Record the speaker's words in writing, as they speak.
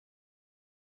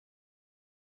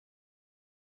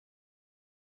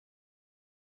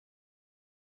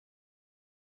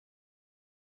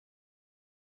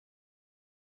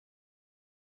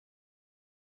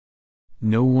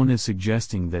No one is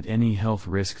suggesting that any health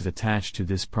risks attached to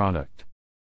this product.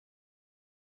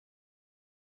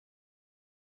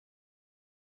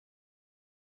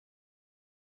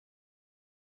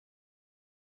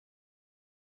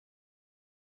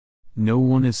 No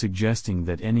one is suggesting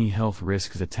that any health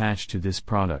risks attached to this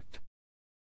product.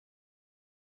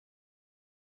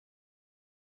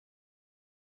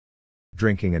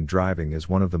 Drinking and driving is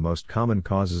one of the most common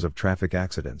causes of traffic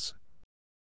accidents.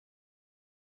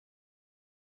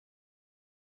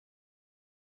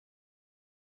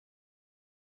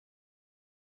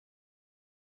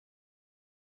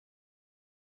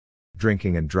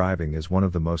 Drinking and driving is one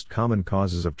of the most common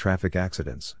causes of traffic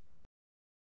accidents.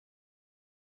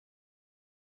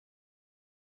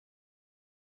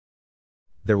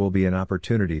 There will be an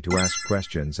opportunity to ask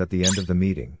questions at the end of the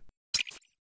meeting.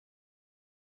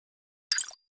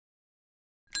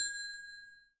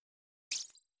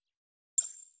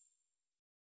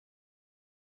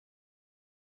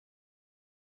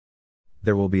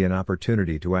 There will be an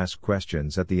opportunity to ask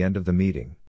questions at the end of the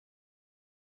meeting.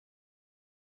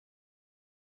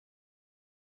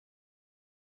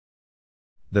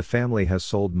 The family has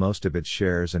sold most of its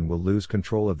shares and will lose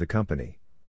control of the company.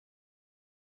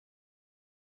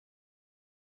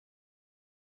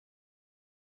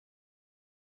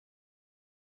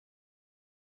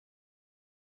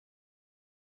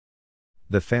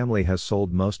 The family has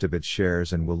sold most of its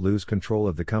shares and will lose control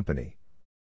of the company.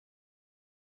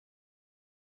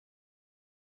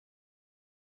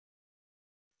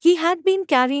 He had been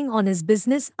carrying on his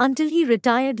business until he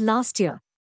retired last year.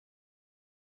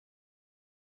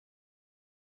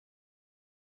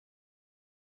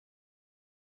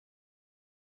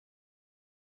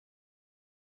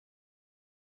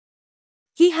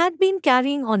 He had been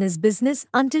carrying on his business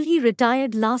until he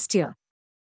retired last year.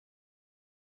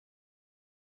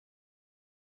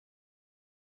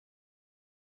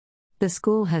 The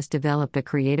school has developed a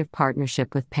creative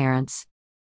partnership with parents.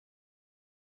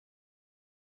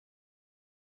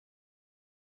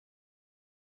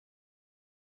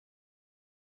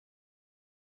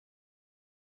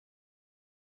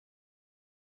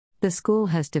 The school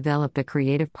has developed a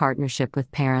creative partnership with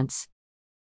parents.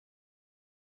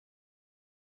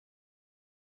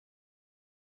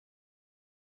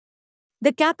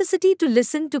 The capacity to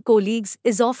listen to colleagues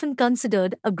is often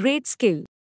considered a great skill.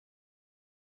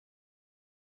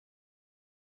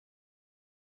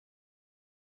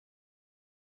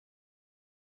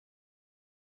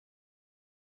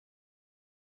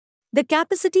 The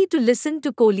capacity to listen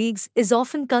to colleagues is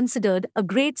often considered a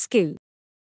great skill.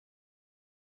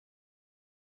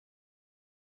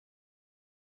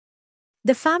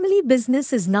 The family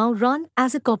business is now run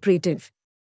as a cooperative.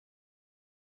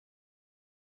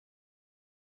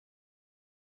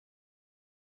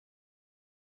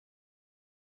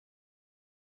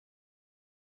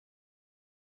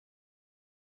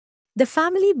 The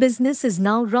family business is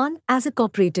now run as a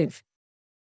cooperative.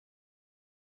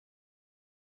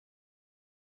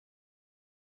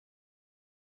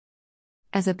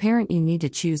 As a parent, you need to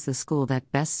choose the school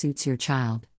that best suits your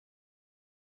child.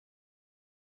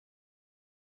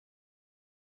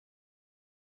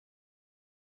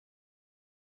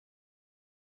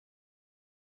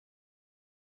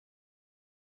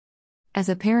 As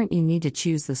a parent, you need to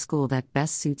choose the school that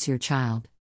best suits your child.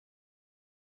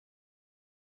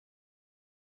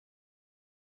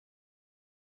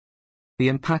 The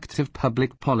impact of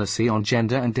public policy on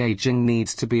gender and aging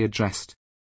needs to be addressed.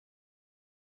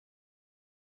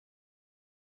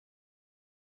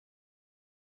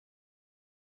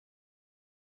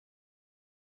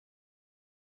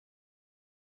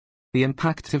 The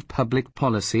impact of public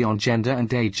policy on gender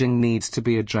and aging needs to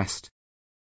be addressed.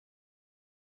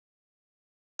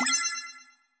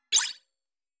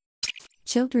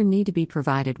 Children need to be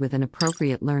provided with an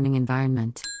appropriate learning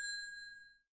environment.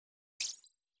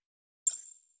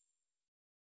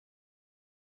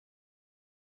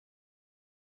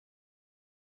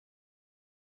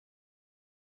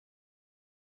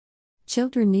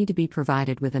 Children need to be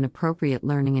provided with an appropriate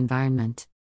learning environment.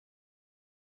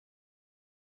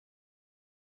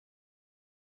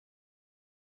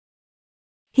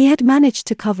 He had managed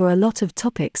to cover a lot of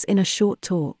topics in a short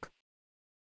talk.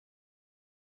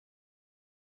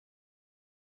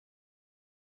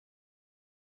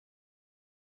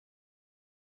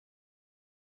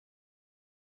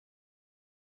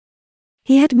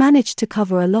 He had managed to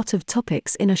cover a lot of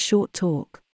topics in a short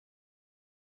talk.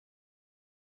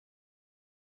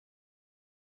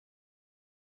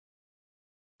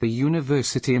 The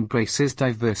university embraces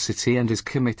diversity and is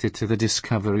committed to the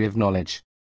discovery of knowledge.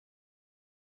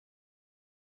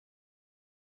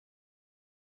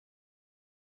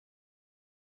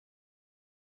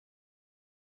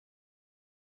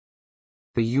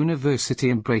 The university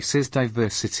embraces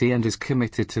diversity and is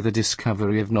committed to the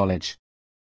discovery of knowledge.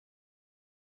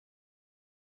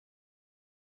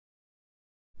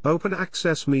 Open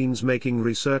access means making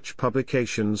research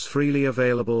publications freely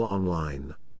available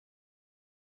online.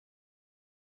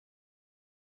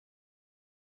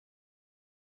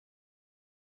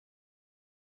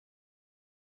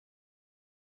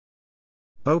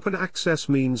 Open access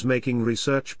means making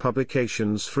research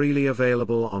publications freely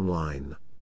available online.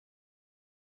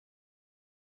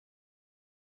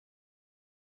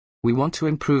 We want to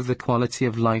improve the quality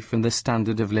of life and the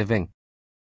standard of living.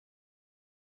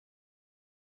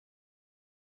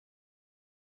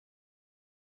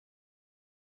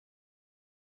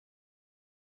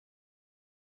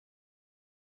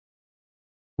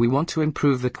 We want to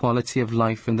improve the quality of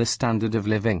life and the standard of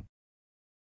living.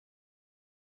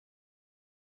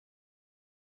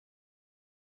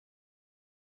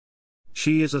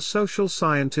 She is a social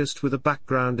scientist with a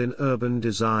background in urban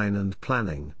design and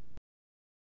planning.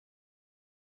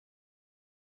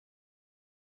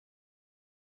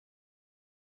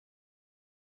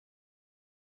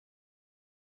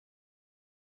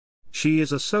 She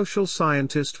is a social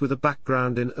scientist with a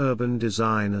background in urban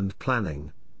design and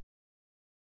planning.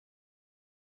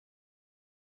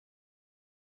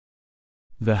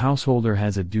 The householder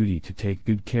has a duty to take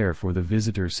good care for the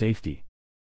visitor's safety.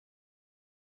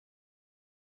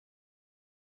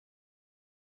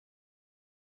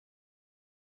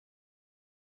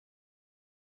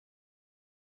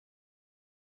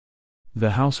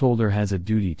 The householder has a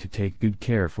duty to take good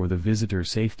care for the visitor's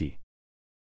safety.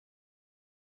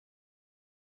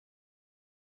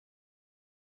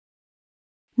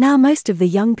 Now most of the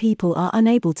young people are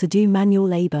unable to do manual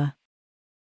labor.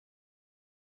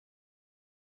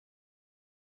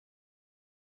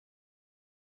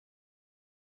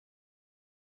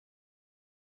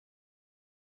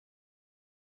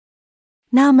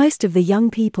 Now most of the young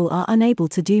people are unable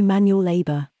to do manual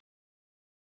labor.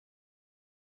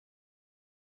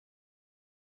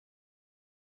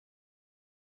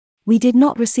 We did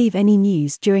not receive any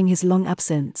news during his long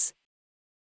absence.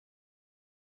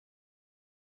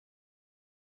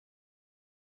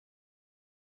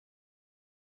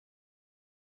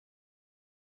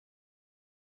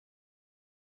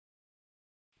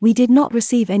 We did not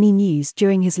receive any news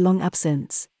during his long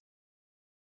absence.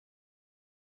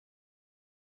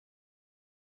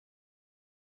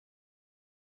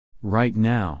 Right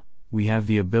now, we have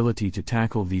the ability to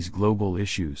tackle these global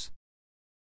issues.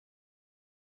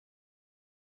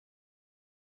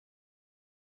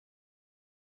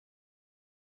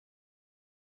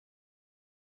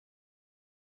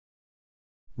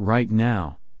 Right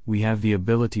now, we have the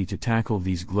ability to tackle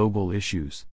these global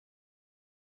issues.